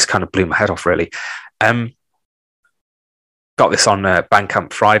yeah, this kind of blew my head off, really. Got this on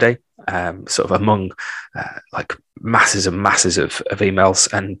Bandcamp Friday, sort of among like masses and masses of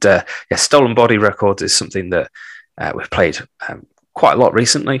emails, and yeah, Stolen Body Records is something that we've played quite a lot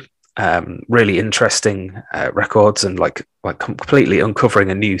recently. Really interesting records, and like completely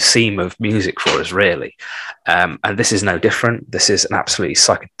uncovering a new seam of music for us, really. And this is no different. This is an absolutely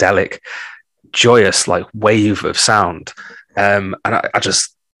psychedelic, joyous like wave of sound. And I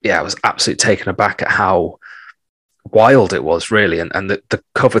just, yeah, I was absolutely taken aback at how wild it was, really. And the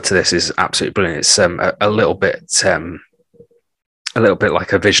cover to this is absolutely brilliant. It's a little bit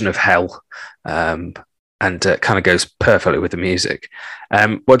like a vision of hell. And kind of goes perfectly with the music.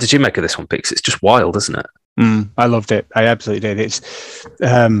 What did you make of this one, Pix? It's just wild, isn't it? I loved it. I absolutely did. It's,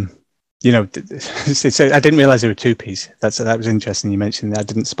 you know, I didn't realize they were two-piece. That was interesting. You mentioned that. I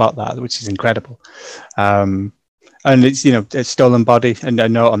didn't spot that, which is incredible. And it's, you know, it's Stolen Body, and a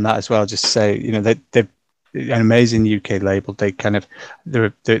note on that as well. Just to say, you know, they're an amazing UK label. They kind of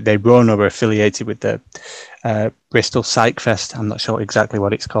they run or are affiliated with the Bristol Psych Fest. I'm not sure exactly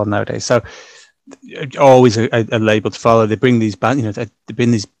what it's called nowadays. So. Always a label to follow. They bring these bands, you know, they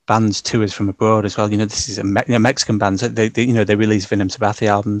bring these bands to us from abroad as well. You know, this is Mexican bands. They you know, they release Venom Sabathia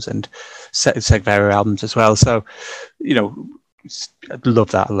albums and Segvera albums as well. So, you know, I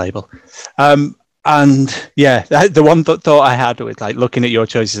love that label. And yeah, the one thought I had with like looking at your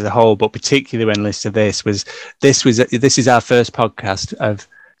choices as a whole, but particularly when listening to this is our first podcast of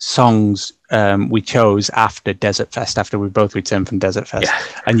songs we chose after Desert Fest, after we both returned from Desert Fest. Yeah.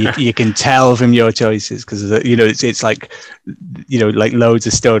 And you can tell from your choices, because you know it's like, you know, like loads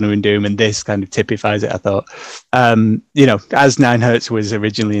of stoner and doom, and this kind of typifies it, I thought. You know, as 9 Hertz was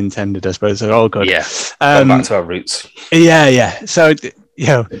originally intended, I suppose. They're all good. Yeah, going back to our roots. Yeah. So, you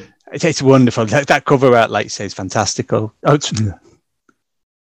know, it's wonderful. That cover art, like you say, is fantastical.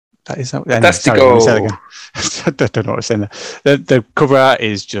 That is that. Anyway, sorry, I don't know what I'm saying there. The cover art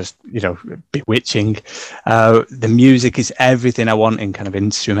is just, you know, bewitching. The music is everything I want in kind of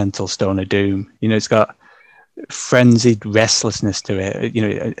instrumental stoner doom. You know, it's got frenzied restlessness to it. You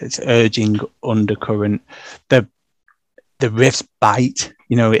know, it's urging undercurrent. The riffs bite,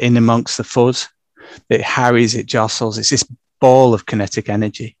 you know, in amongst the fuzz. It harries, it jostles. It's this ball of kinetic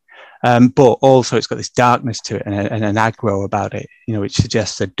energy. But also it's got this darkness to it and an aggro about it, you know, which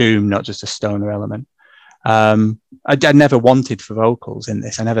suggests a doom, not just a stoner element. I never wanted for vocals in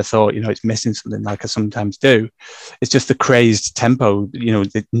this. I never thought, you know, it's missing something like I sometimes do. It's just the crazed tempo, you know,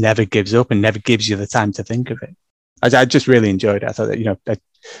 that never gives up and never gives you the time to think of it. I just really enjoyed it. I thought that, you know,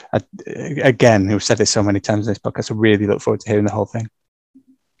 again, we've said this so many times in this podcast, I really look forward to hearing the whole thing.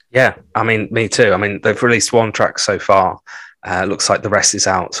 Yeah, I mean, me too. I mean, they've released one track so far. Looks like the rest is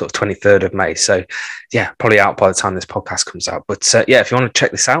out sort of 23rd of May. So yeah, probably out by the time this podcast comes out. But yeah, if you want to check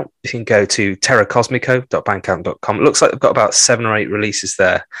this out, you can go to terrorcosmico.bandcamp.com. It looks like they've got about 7 or 8 releases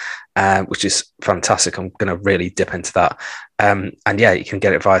there, which is fantastic. I'm going to really dip into that. And yeah, you can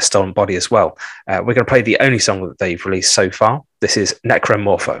get it via Stolen Body as well. We're going to play the only song that they've released so far. This is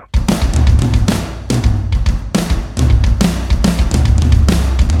Necromorfo.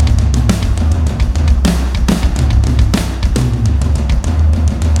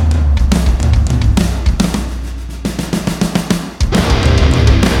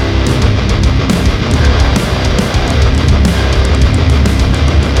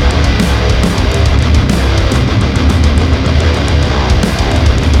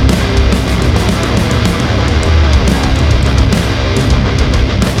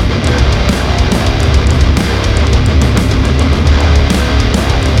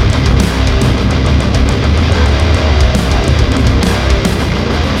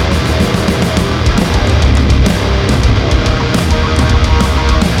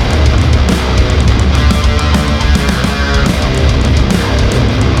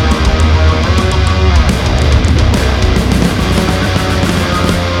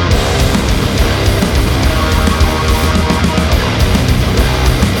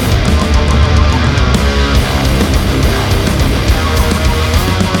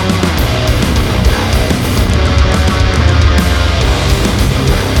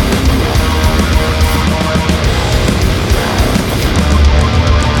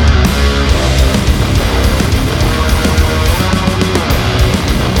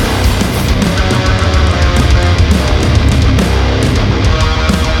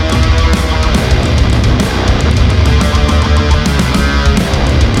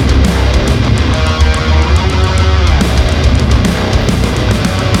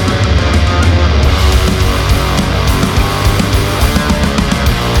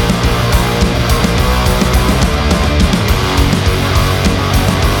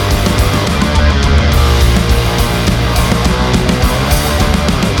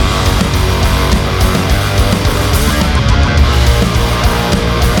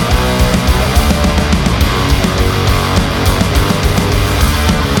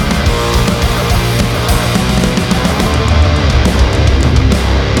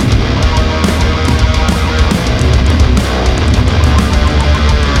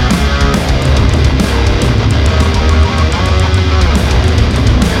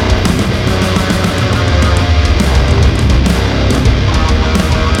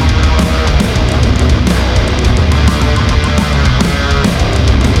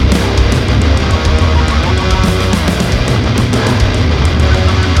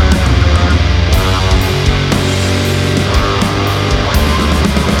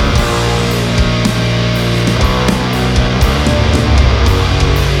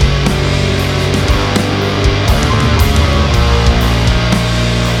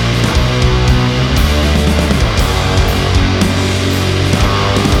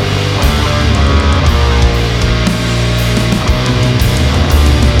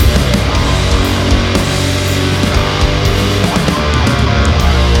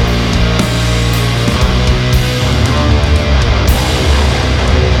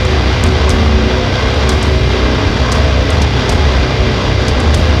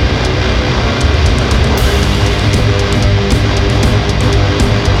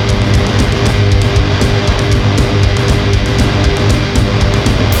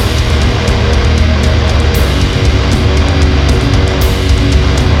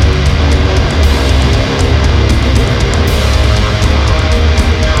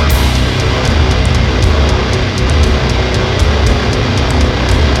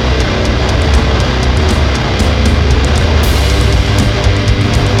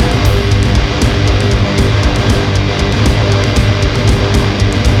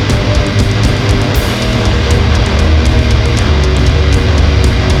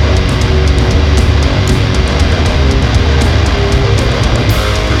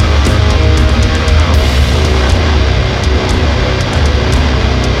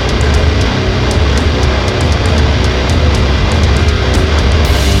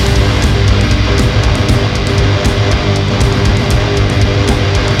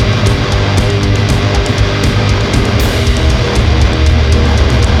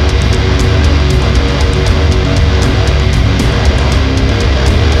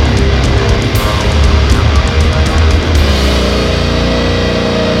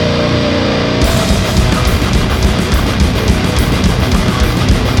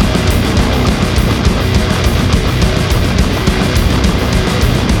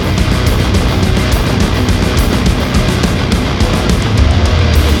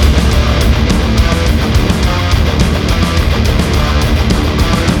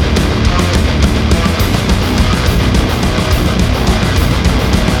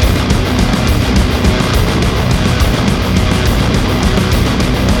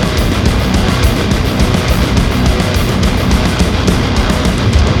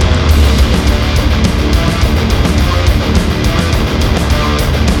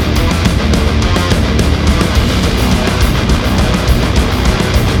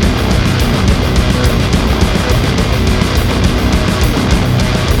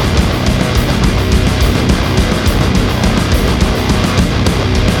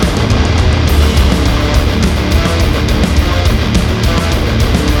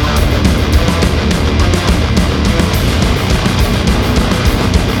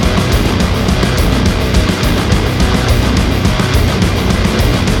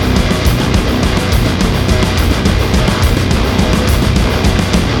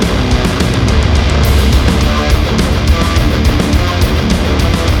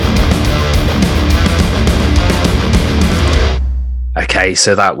 Okay,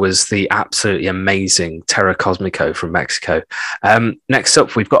 so that was the absolutely amazing Terror Cosmico from Mexico. Next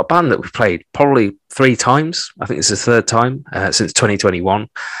up, we've got a band that we've played probably 3 times. I think this is the 3rd time since 2021.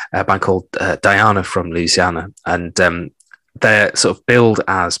 A band called Dhyana from Louisiana. And they're sort of billed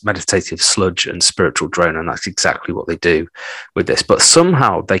as meditative sludge and spiritual drone, and that's exactly what they do with this. But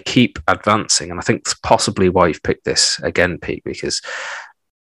somehow they keep advancing, and I think that's possibly why you've picked this again, Pete, because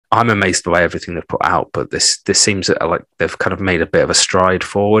I'm amazed by everything they've put out, but this seems like they've kind of made a bit of a stride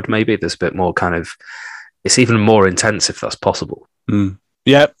forward. Maybe there's a bit more kind of, it's even more intense if that's possible.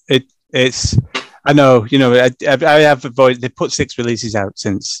 Yeah, it's. I know, I have avoided. They put 6 releases out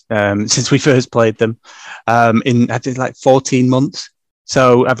since we first played them. I did like 14 months,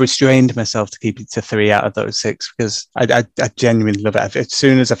 so I've restrained myself to keep it to 3 out of those 6 because I genuinely love it. As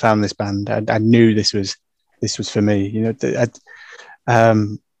soon as I found this band, I knew this was for me.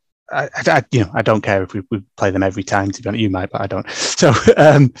 I don't care if we play them every time. To be honest, you might, but I don't. So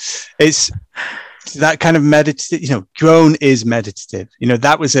it's that kind of meditative. Drone is meditative.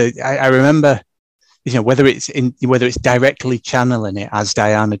 That was I remember. Whether it's directly channeling it as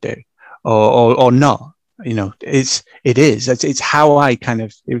Dhyana do, or not. It's how I kind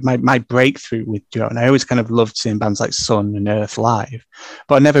of my breakthrough with drone. I always kind of loved seeing bands like Sun and Earth live,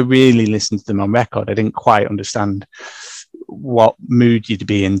 but I never really listened to them on record. I didn't quite understand what mood you'd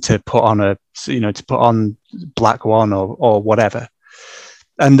be in to put on to put on Black One or whatever.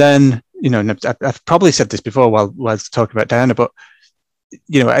 And then I've probably said this before while I was talking about Dhyana, but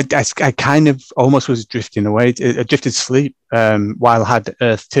I kind of almost was drifting away. I drifted to sleep while I had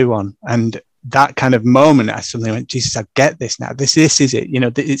Earth 2 on, and that kind of moment I suddenly went, Jesus, I get this now. This is it.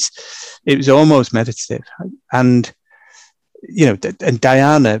 It was almost meditative, and and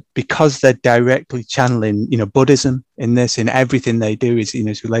Dhyana, because they're directly channeling Buddhism in this, in everything they do is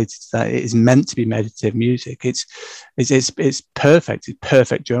related to that. It is meant to be meditative music. It's perfect. It's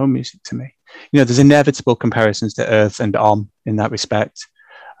perfect drone music to me. There's inevitable comparisons to Earth and in that respect.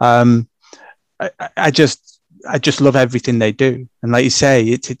 I just love everything they do, and like you say,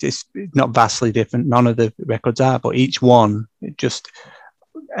 it's not vastly different. None of the records are, but each one,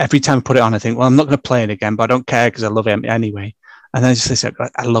 every time I put it on, I think, well, I'm not going to play it again, but I don't care because I love it anyway. And then I just say,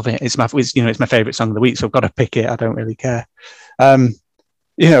 I love it. It's my favorite song of the week, so I've got to pick it. I don't really care. I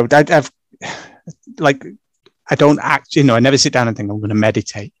don't act. I never sit down and think I'm going to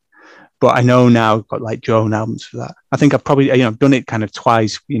meditate. But I know now I've got like drone albums for that. I think I've probably, I've done it kind of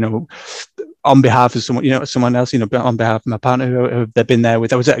twice, on behalf of someone, someone else, on behalf of my partner who they've been there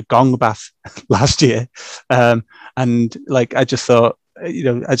with. I was at a gong bath last year. And like, I just thought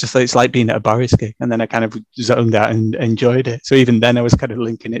it's like being at a Boris gig. And then I kind of zoned out and enjoyed it. So even then I was kind of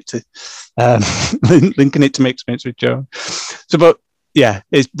linking it to my experience with Joe. So, but yeah,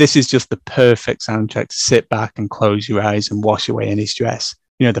 this is just the perfect soundtrack to sit back and close your eyes and wash away any stress.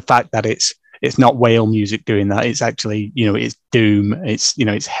 The fact that it's not whale music doing that. It's actually, it's doom. It's,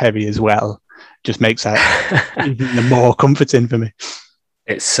 it's heavy as well. Just makes that even more comforting for me.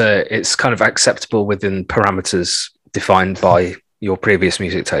 It's kind of acceptable within parameters defined by your previous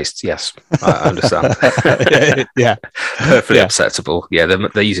music taste. Yes, I understand. Yeah. Perfectly acceptable. Yeah,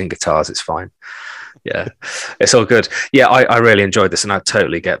 they're using guitars. It's fine. Yeah, it's all good. Yeah, I really enjoyed this, and I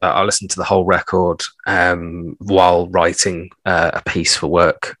totally get that. I listened to the whole record while writing a piece for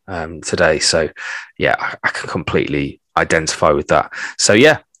work today. So yeah, I can completely identify with that. So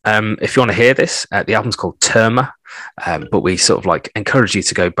yeah, if you want to hear this, the album's called Terma, but we sort of like encourage you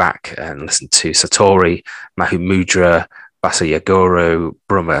to go back and listen to Satori, Mahumudra, Basayagoro,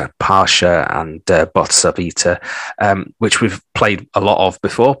 Brahma Pasha, and Botsavita, which we've played a lot of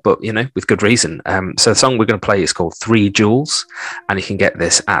before, but with good reason. So the song we're going to play is called 3 Jewels, and you can get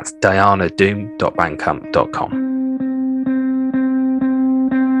this at dianadoom.bandcamp.com.